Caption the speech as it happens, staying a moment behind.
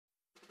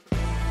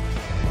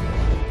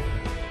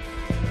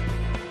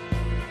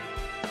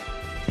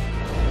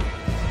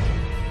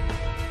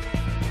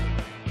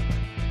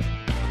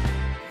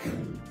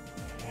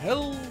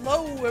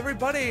Hello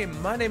everybody,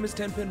 my name is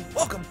Tenpin.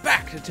 Welcome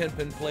back to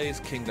Tenpin Plays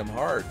Kingdom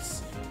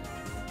Hearts.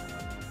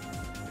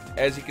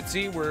 As you can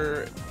see,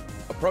 we're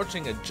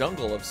approaching a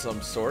jungle of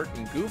some sort,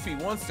 and Goofy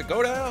wants to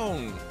go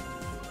down.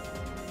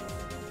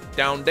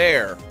 Down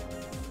there.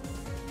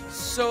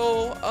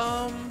 So,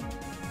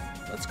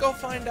 let's go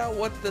find out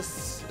what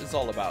this is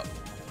all about.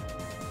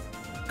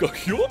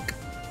 Gayuk!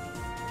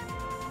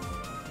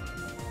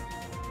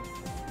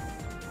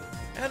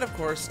 And of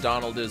course,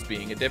 Donald is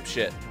being a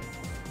dipshit.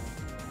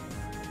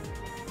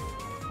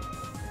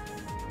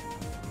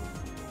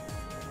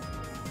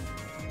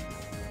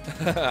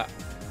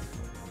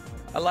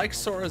 I like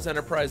Sora's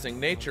enterprising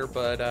nature,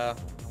 but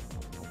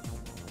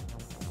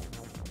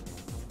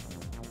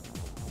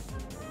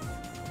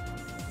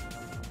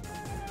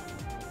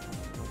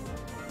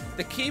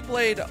the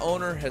Keyblade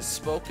owner has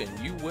spoken.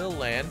 You will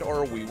land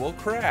or we will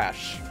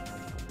crash.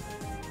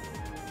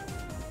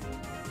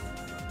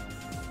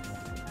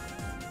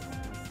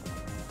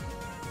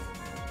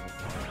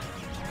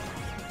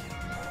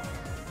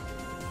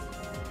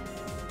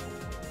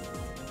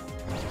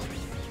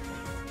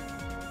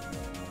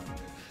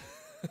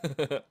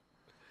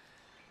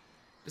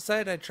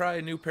 Decided I'd try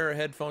a new pair of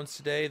headphones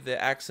today, the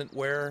accent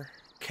wear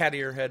cat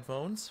ear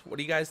headphones. What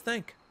do you guys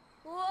think?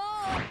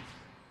 Whoa!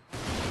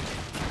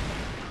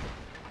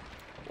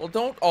 Well,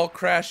 don't all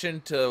crash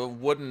into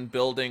wooden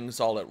buildings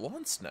all at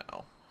once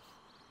now.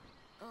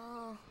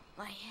 Oh,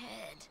 my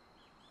head.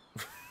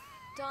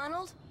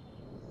 Donald?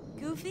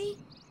 Goofy?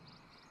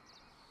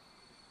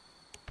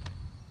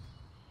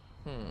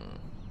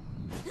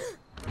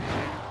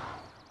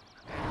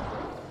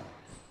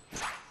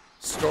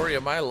 Story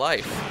of my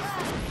life.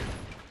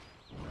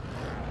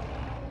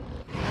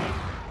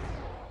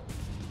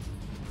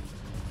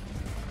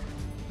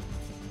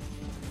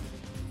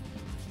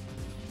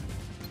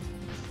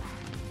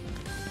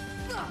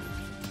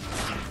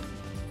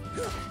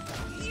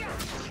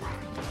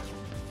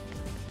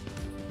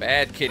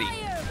 Bad kitty.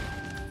 Fire!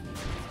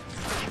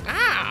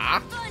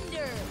 Ah!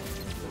 Thunder!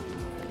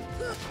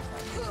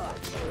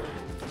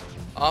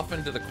 Off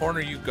into the corner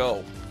you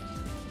go.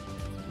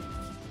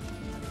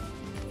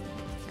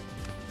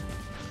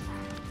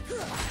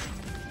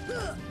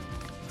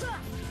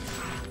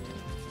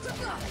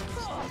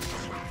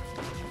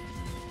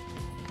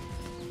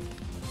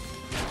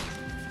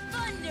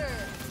 Thunder!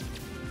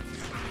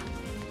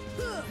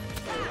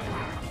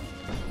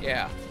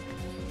 Yeah.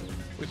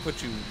 We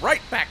put you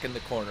right back in the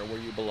corner where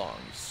you belong,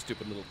 you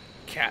stupid little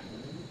cat.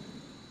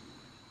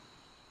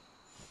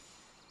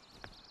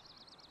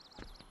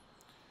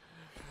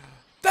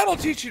 That'll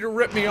teach you to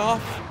rip me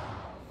off.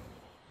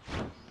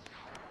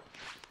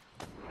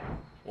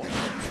 What?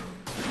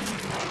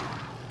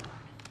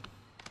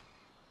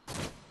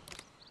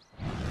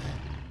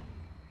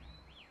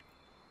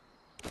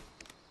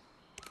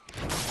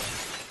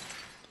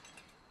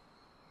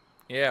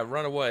 Yeah,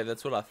 run away.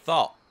 That's what I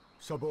thought.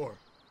 Sabor.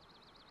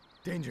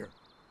 Danger.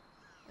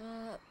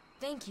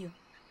 Thank you.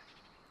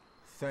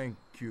 Thank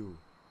you.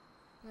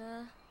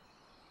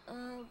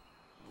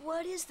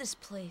 What is this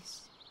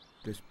place?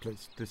 This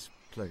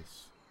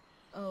place.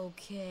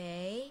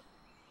 Okay.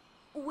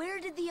 Where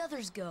did the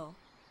others go?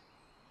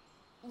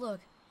 Look,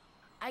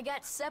 I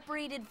got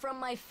separated from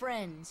my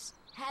friends.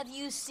 Have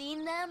you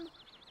seen them?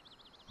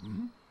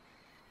 Hmm?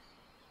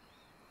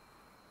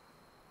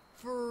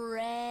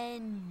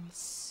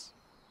 Friends.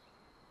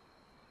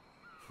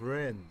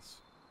 Friends.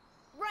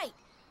 Right,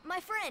 my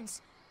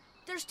friends.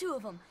 There's two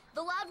of them.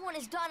 The loud one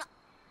is Donald.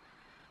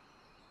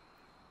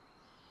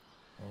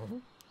 Huh?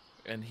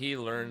 And he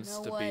learns You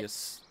know to what? be a...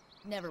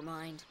 Never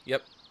mind.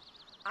 Yep.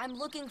 I'm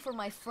looking for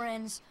my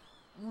friends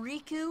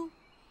Riku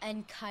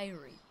and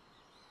Kairi.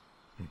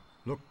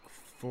 Look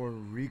for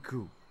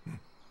Riku.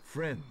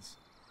 Friends.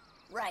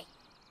 Right.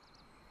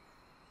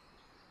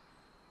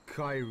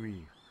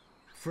 Kairi.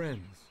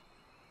 Friends.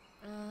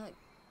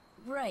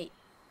 Right.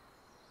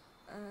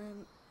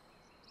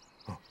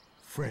 Oh,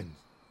 friends.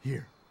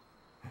 Here.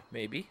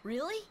 Maybe.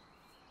 Really?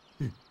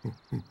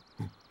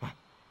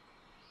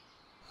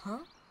 Huh?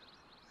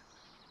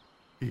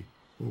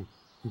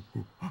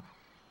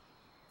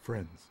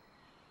 Friends.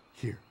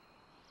 Here.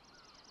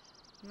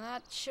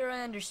 Not sure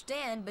I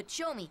understand, but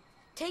show me.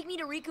 Take me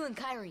to Riku and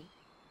Kairi.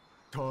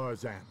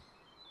 Tarzan.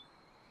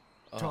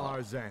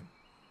 Tarzan.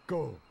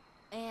 Go.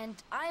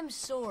 And I'm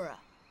Sora.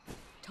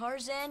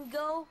 Tarzan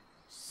go,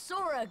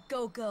 Sora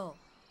go.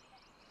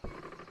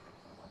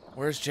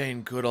 Where's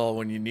Jane Goodall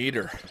when you need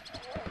her?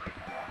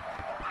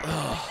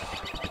 Ugh.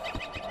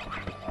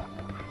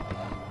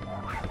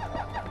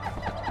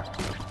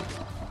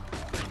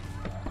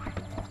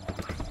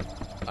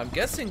 I'm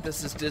guessing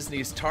this is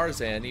Disney's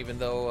Tarzan, even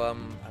though I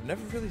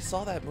never really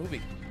saw that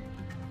movie.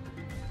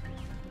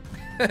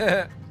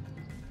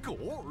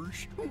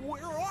 Gosh,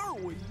 where are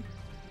we?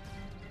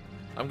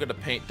 I'm gonna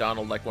paint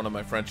Donald like one of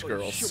my French I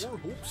girls. sure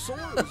hope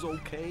Sora's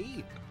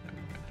okay.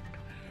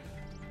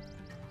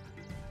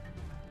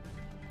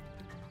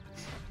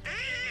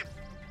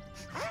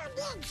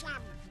 Who needs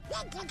them?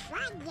 They can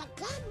find the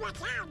kid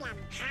without them,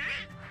 huh?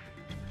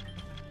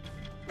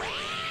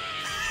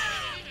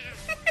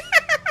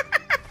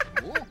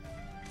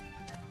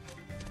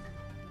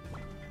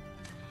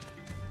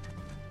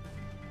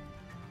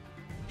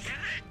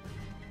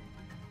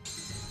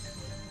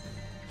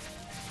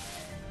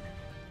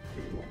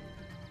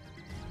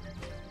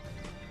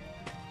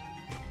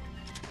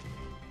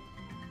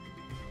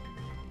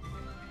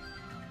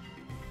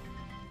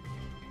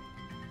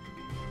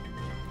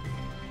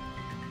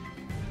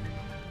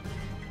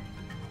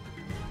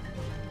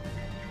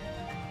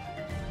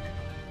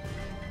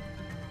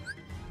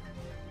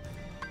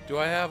 Do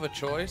I have a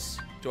choice?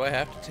 Do I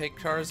have to take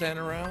Tarzan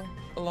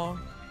along?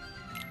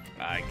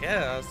 I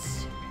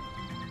guess.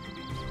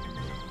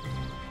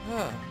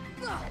 Huh.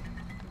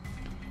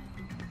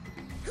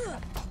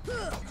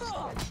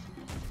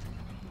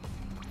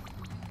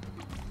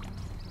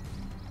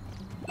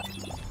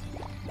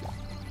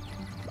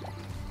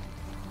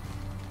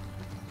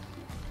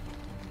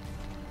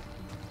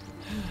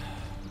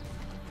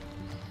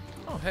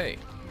 Oh, hey.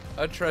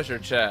 A treasure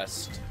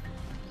chest.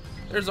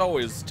 There's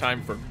always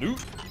time for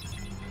loot.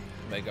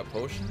 Mega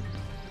potion.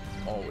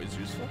 Always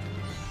useful.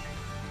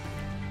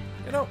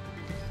 You know,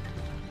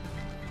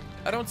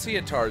 I don't see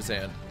a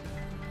Tarzan.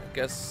 I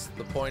guess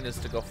the point is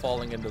to go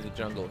falling into the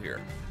jungle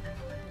here.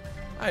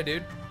 Hi,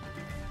 dude.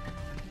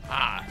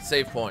 Ah,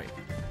 save point.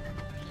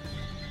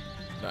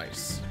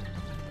 Nice.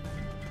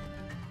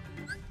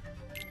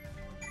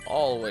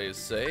 Always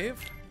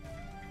save.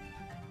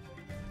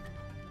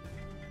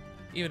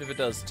 Even if it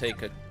does take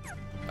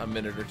a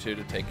minute or two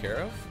to take care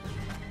of.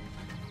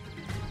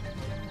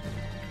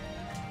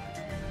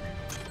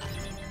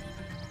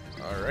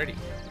 Alrighty.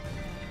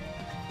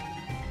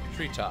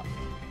 Treetop.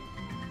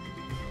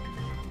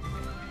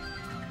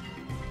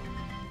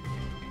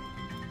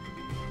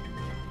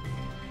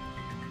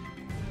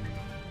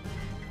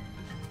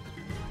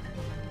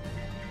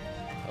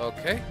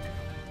 Okay.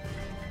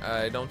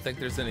 I don't think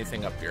there's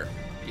anything up here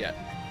yet.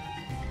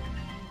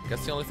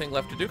 Guess the only thing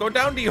left to do, go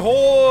down the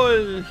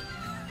hole!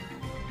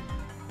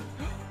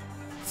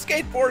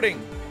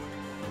 Skateboarding!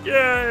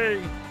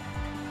 Yay!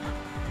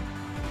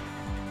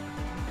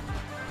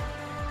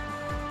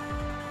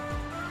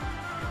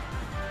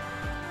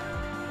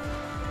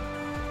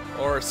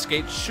 Or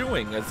skate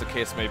shoeing, as the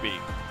case may be.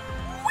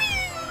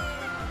 Whee!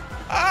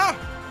 Ah!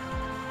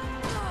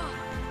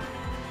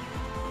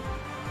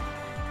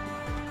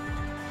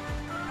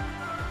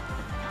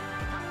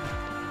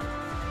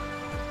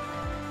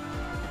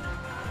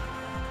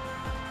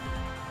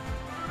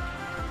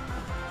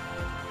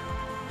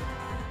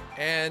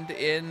 And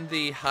in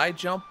the high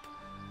jump,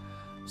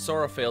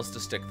 Sora fails to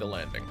stick the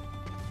landing.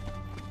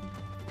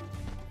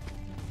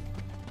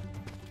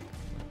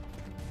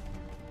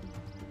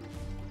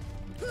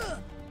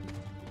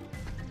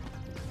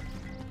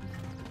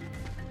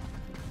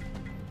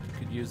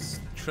 Could use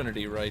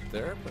Trinity right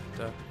there,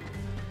 but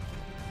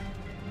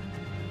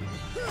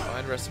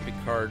find recipe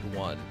card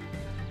 1.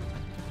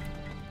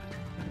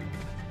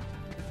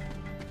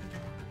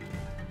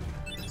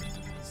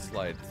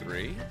 Slide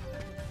 3.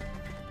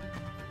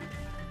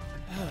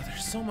 Oh,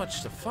 there's so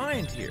much to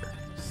find here.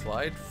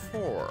 Slide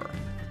 4.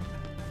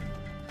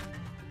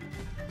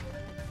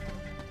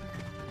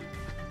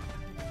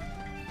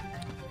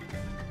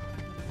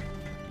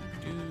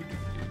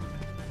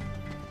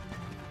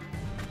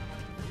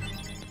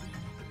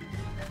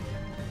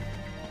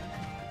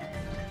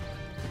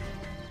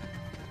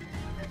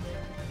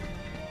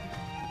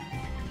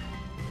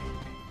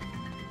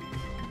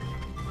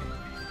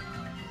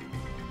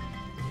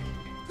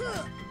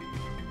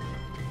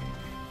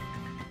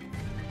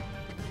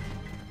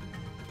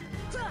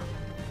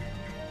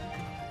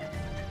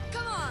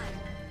 Come on!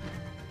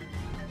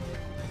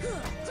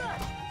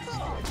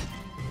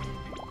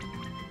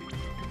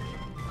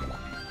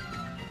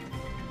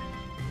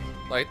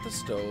 Light the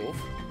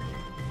stove.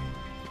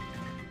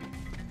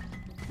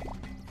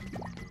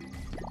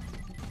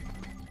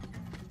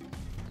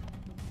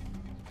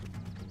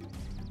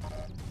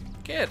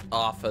 Get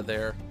off of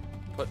there.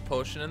 Put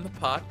potion in the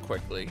pot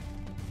quickly.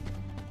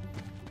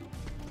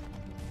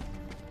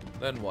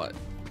 Then what?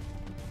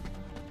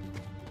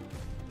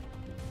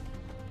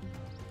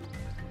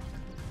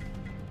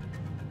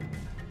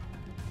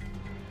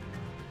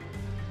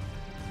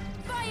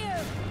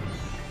 Fire!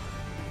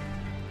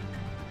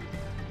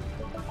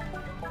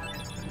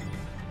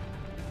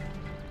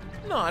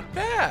 Not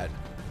bad.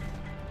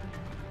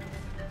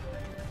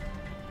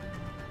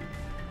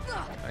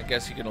 I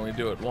guess you can only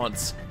do it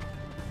once.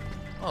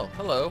 Oh,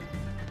 hello.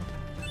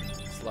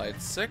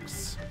 Slide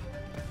 6.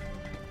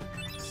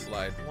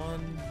 Slide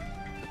 1.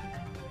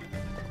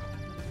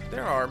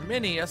 There are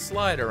many a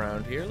slide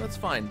around here. Let's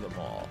find them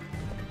all.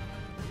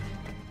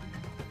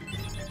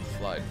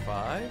 Slide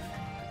 5.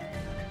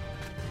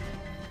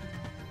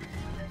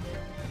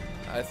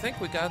 I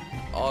think we got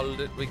all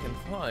that we can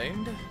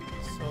find.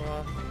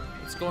 So,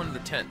 let's go into the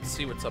tent and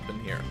see what's up in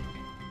here.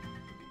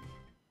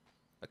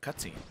 A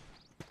cutscene.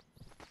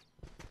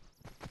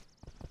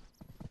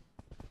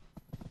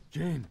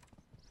 Jane,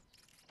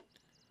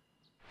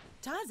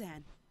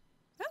 Tarzan.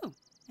 Oh,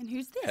 and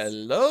who's this?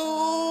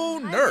 Hello,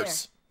 Hi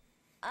nurse.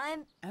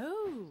 I'm...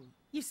 Oh,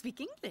 you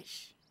speak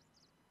English.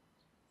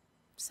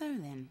 So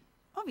then,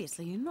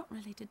 obviously you're not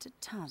related to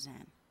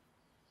Tarzan.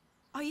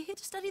 Are you here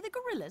to study the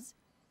gorillas?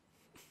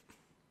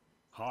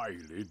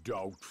 Highly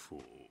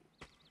doubtful.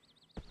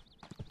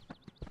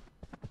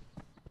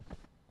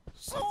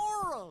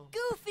 Sora!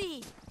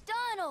 Goofy!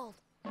 Donald!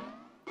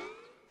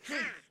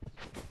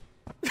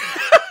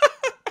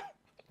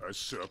 A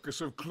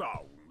circus of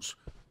clowns.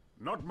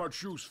 Not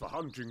much use for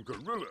hunting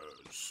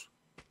gorillas.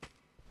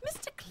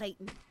 Mr.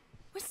 Clayton,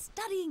 we're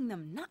studying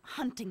them, not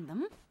hunting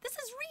them. This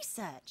is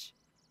search.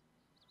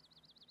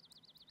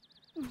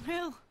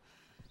 Well,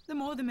 the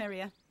more the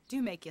merrier.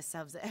 Do make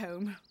yourselves at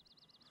home.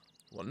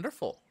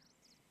 Wonderful.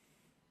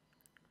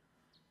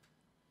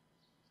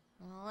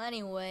 Well,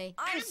 anyway,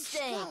 I'm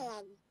staying.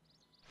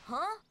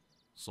 Huh?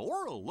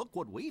 Sora, look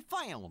what we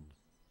found.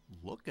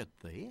 Look at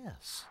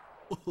this.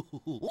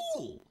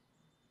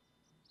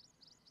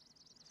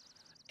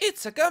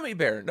 It's a gummy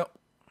bear. No.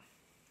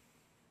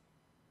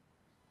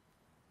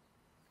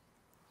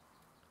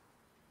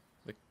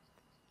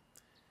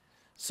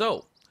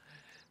 So,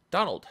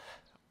 Donald,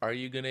 are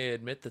you going to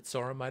admit that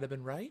Sora might have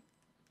been right?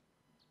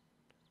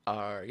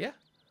 Are ya?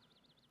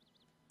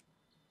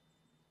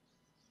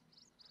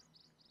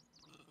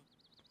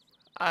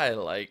 I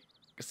like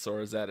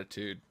Sora's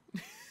attitude.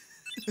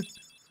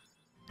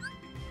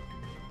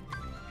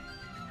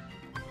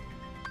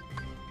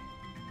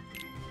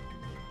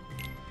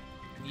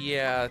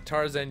 Yeah,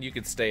 Tarzan, you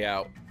could stay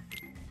out.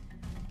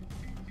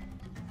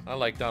 I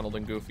like Donald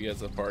and Goofy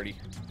as a party.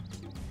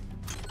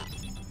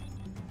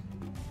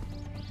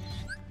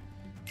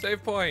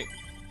 Save point!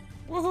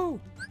 Woohoo!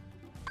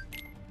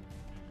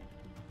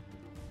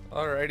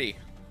 Alrighty.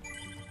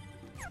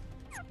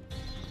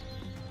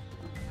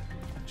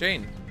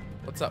 Jane,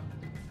 what's up?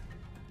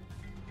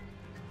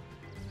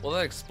 Well,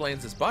 that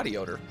explains his body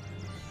odor.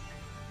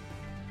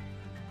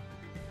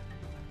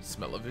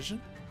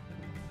 Smell-o-vision?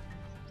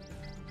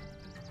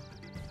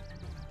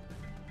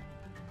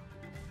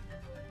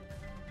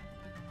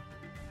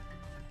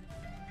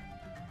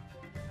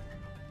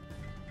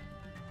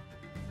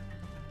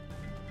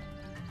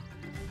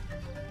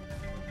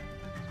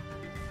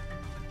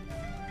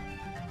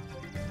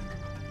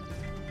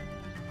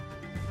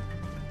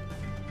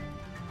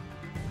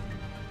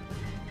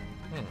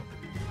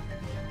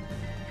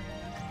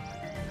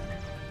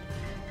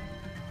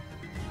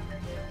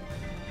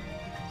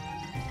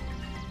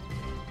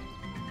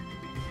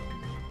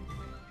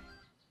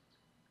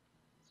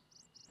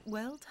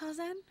 Well,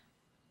 Tarzan?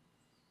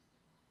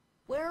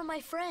 Where are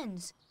my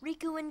friends,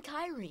 Riku and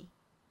Kairi?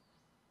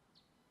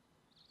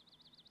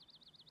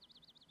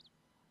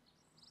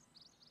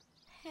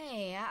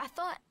 Hey, I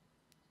thought...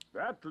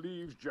 That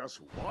leaves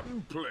just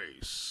one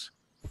place.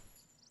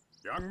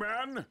 Young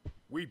man,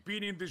 we've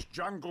been in this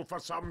jungle for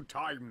some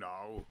time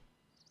now.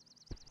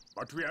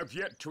 But we have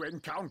yet to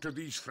encounter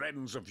these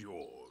friends of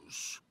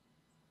yours.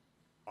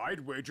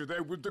 I'd wager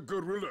they're with the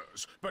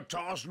gorillas, but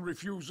Tarzan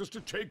refuses to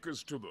take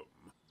us to them.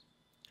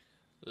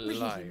 Believe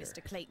you, Liar.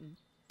 Mr. Clayton.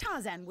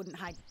 Tarzan wouldn't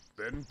hide.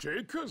 Then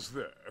take us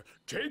there.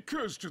 Take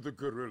us to the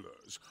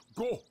gorillas.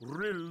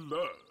 Gorillas.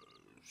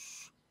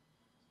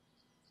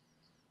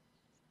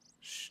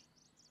 Shh.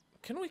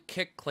 Can we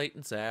kick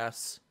Clayton's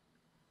ass?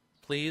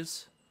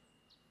 Please?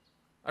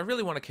 I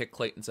really want to kick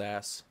Clayton's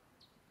ass.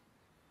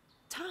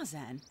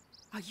 Tarzan,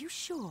 are you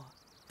sure?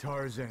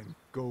 Tarzan,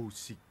 go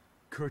see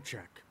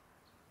Kerchak.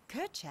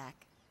 Kerchak?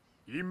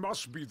 He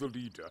must be the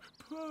leader.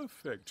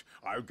 Perfect.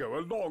 I'll go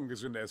along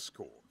as an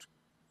escort.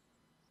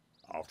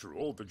 After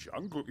all, the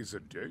jungle is a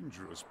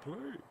dangerous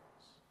place.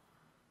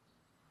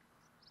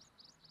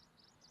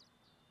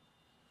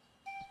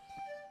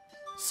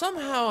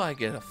 Somehow I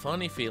get a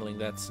funny feeling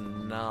that's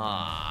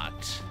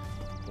not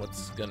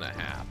what's gonna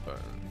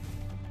happen.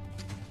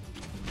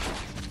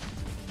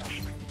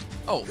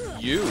 Oh,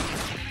 you.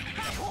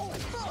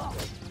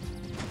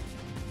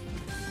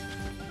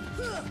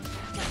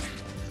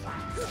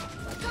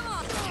 Come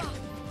on!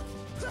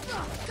 Come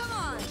on! Come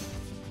on!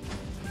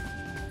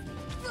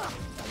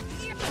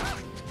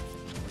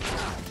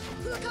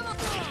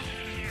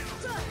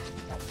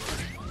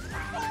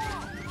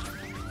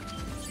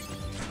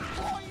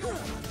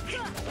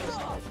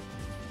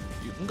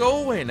 You can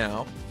go away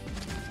now.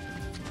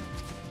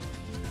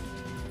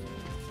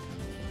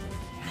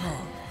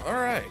 All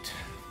right.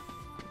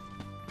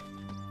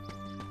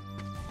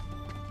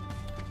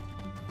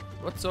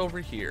 What's over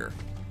here?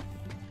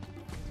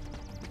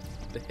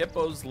 The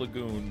Hippo's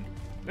Lagoon.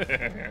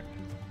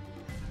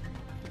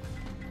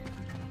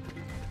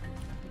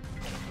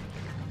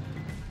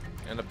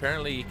 And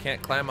apparently you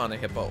can't climb on a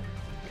hippo.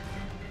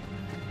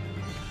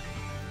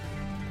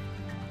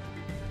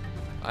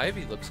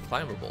 Ivy looks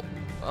climbable.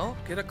 Well,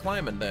 get a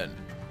climbing then.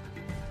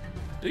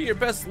 Do your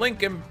best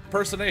Link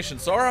impersonation,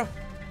 Sora.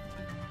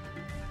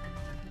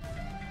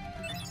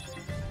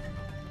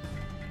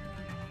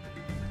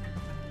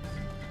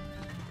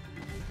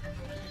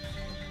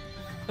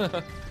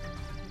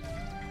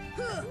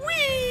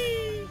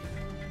 Whee!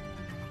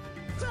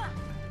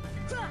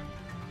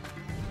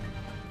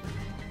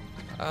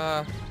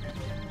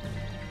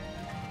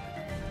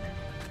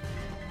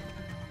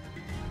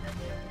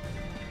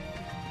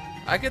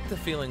 I get the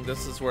feeling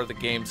this is where the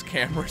game's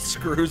camera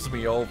screws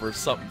me over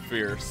something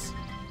fierce.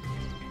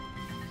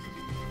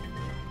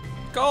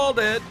 Called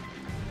it!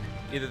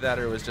 Either that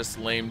or it was just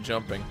lame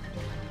jumping.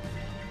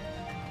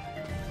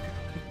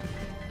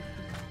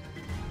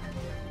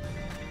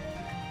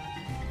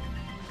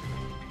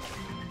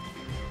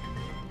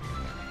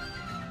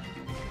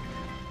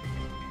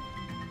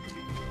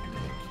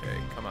 Okay,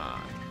 come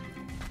on.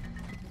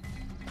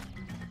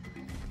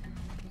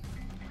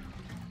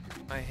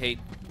 I hate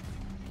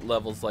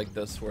levels like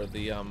this where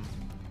the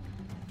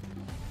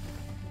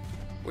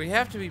where you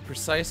have to be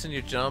precise in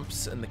your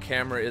jumps and the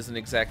camera isn't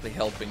exactly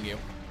helping you.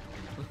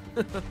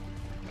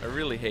 I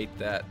really hate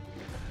that.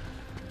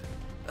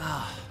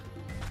 Ah.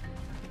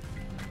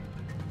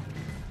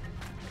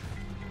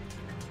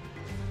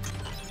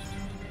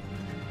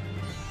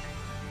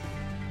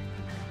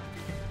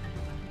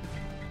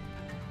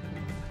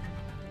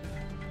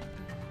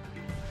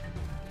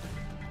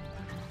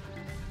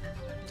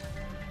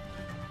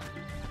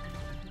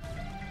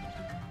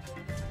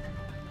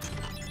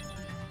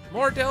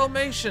 More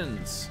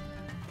Dalmatians!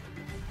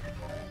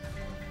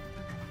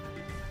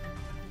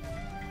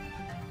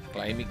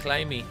 Climby,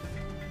 climby.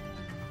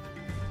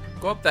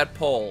 Go up that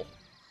pole.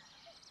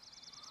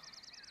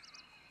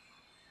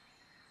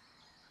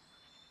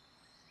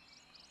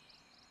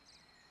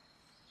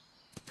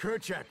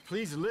 Kerchak,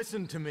 please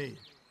listen to me.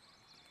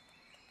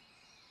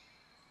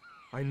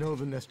 I know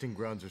the nesting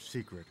grounds are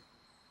secret,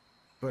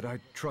 but I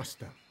trust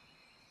them.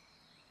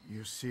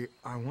 You see,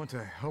 I want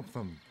to help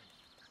them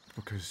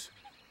because,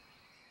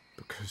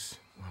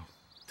 well,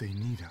 they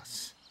need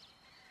us.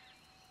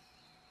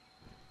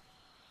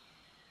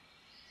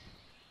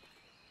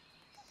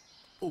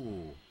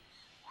 Oh,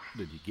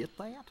 did you get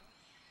that?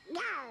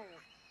 No.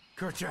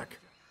 Kerchak!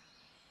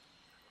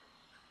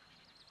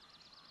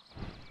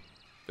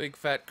 Big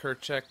fat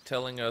Kerchak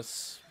telling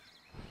us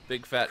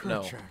big fat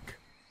no. Kerchak.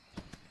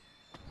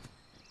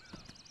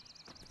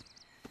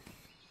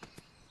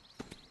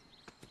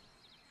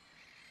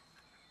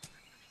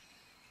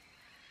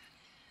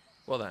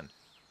 Well then.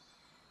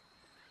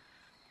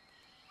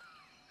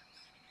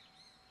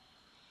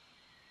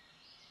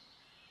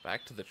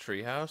 Back to the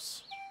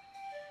treehouse.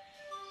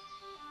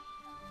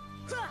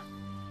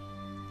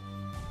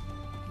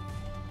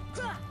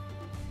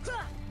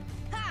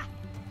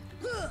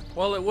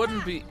 Well, it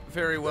wouldn't be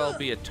very well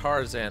be a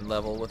Tarzan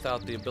level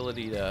without the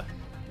ability to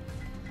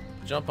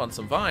jump on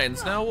some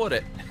vines, now would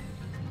it?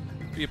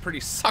 Be a pretty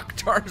suck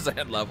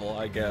Tarzan level,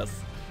 I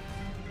guess.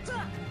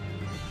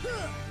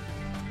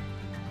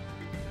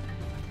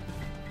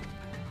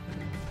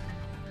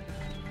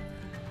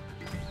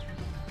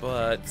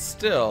 But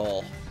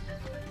still.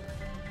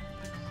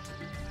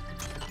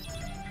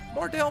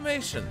 More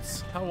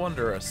Dalmatians. How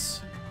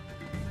wondrous.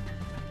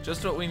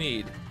 Just what we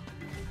need.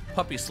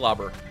 Puppy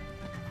slobber.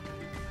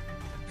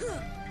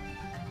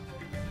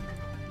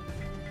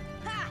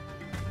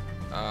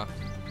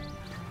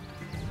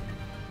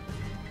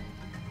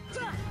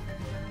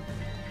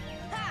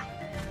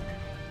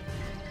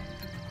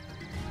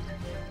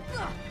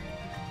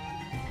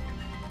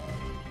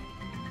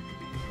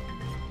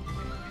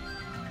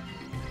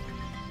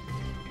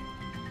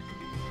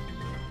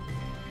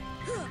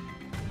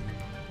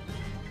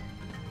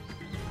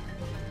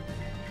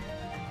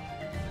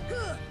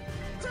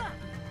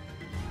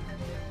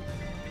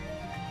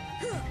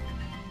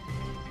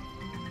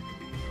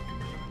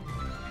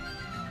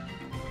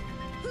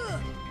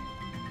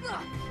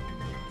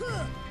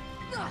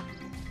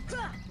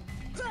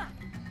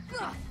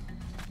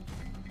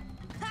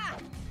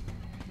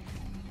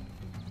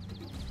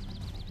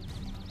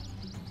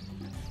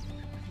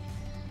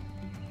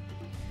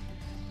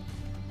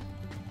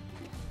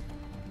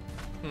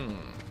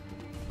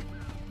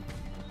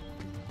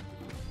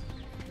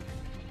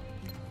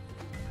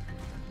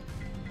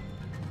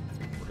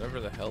 Whatever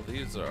the hell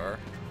these are.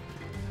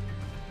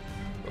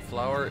 The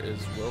flower is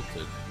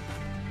wilted.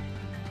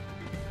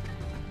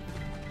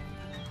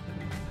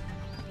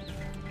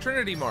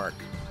 Trinity mark.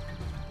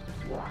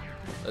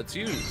 Let's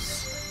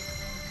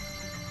use.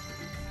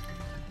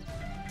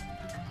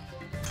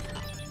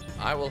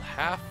 I will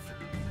have,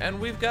 and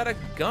we've got a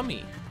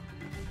gummy.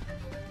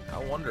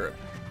 I wonder.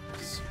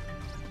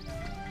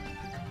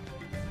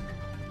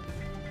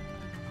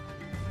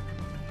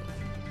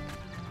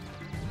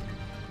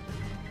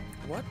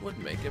 What would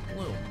make it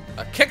bloom?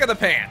 A kick of the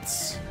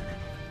pants!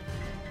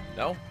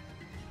 No?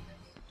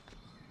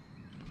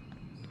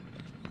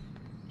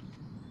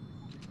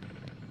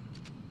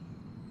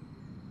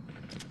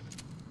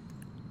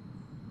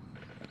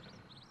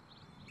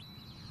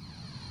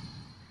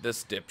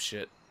 This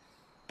dipshit.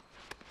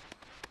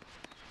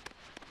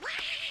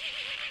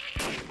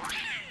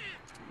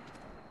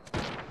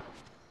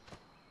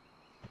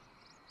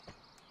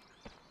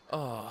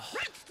 Oh.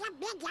 What's the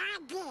big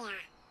idea?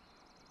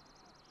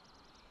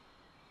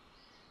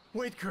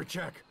 Wait,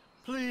 Kerchak,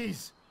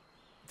 please.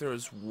 There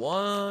was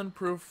one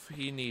proof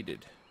he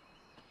needed.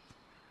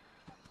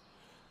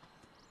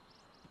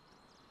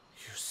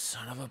 You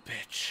son of a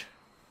bitch.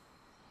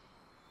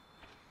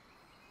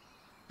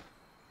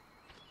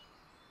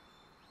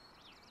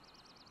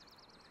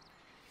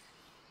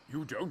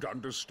 You don't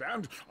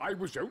understand. I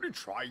was only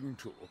trying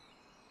to.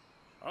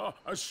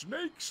 A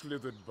snake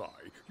slithered by.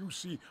 You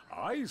see,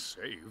 I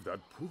saved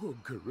that poor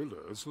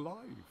gorilla's life.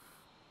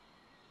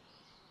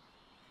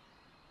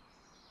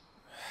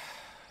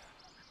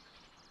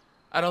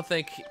 I don't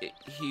think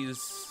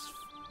he's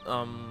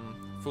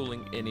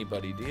fooling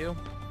anybody, do you?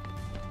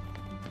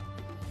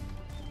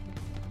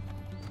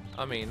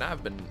 I mean,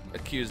 I've been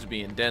accused of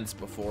being dense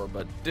before,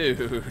 but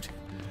dude,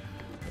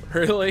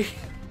 Really?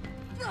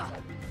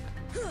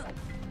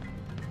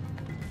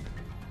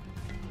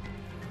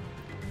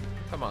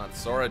 Come on,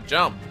 Sora,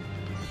 jump.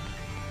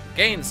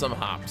 Gain some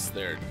hops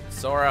there,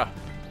 Sora.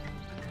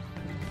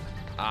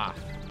 Ah.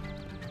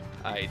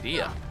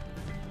 Idea.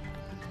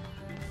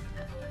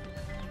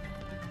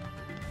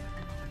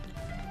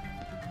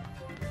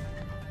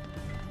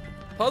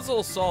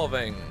 Puzzle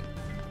solving.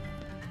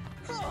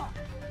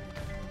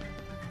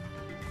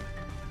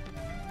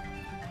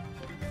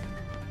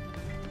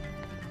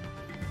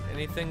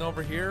 Anything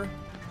over here?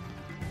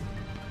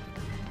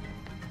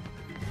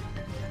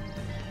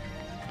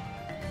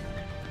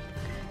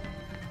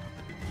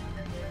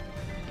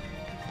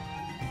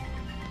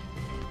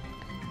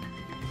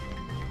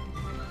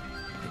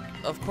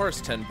 Of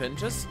course, Tenpin.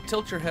 Just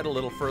tilt your head a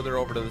little further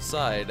over to the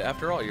side.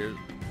 After all, you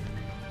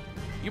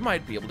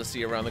might be able to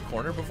see around the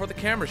corner before the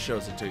camera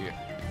shows it to you.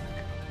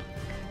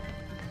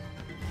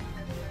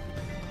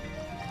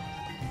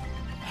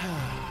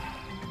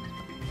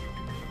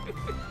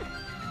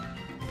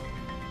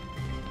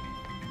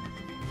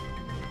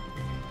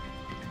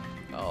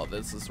 Oh,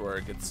 this is where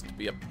it gets to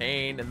be a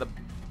pain in the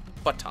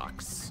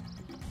buttocks.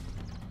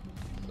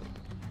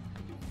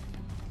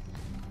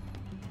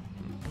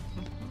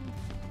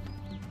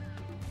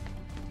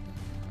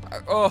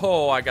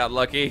 Oh, I got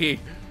lucky.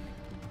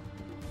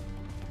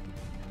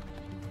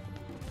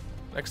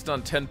 Next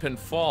on Tenpin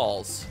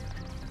Falls.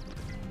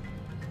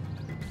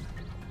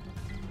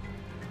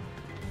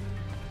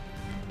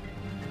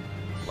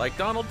 Like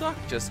Donald Duck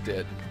just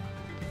did.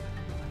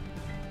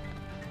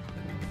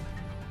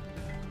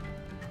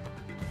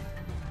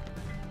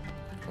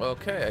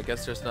 Okay, I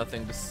guess there's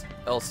nothing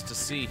else to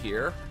see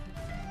here.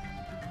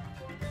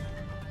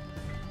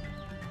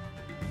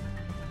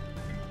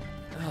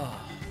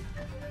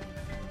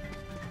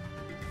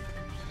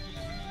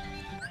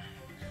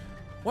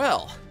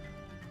 Well,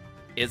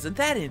 isn't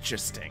that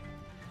interesting?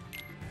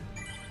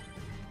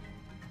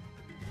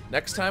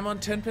 Next time on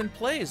Tenpin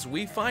Plays,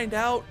 we find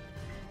out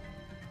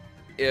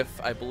if,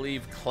 I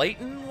believe,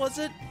 Clayton, was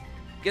it?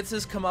 Gets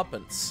his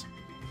comeuppance.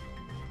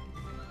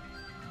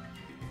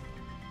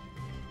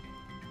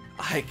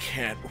 I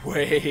can't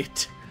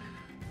wait.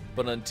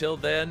 But until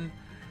then,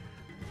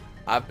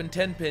 I've been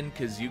Tenpin,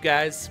 because you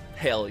guys,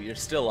 hell, you're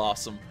still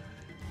awesome.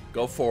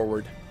 Go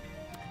forward.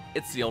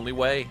 It's the only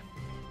way.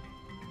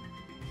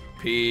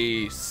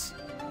 Peace.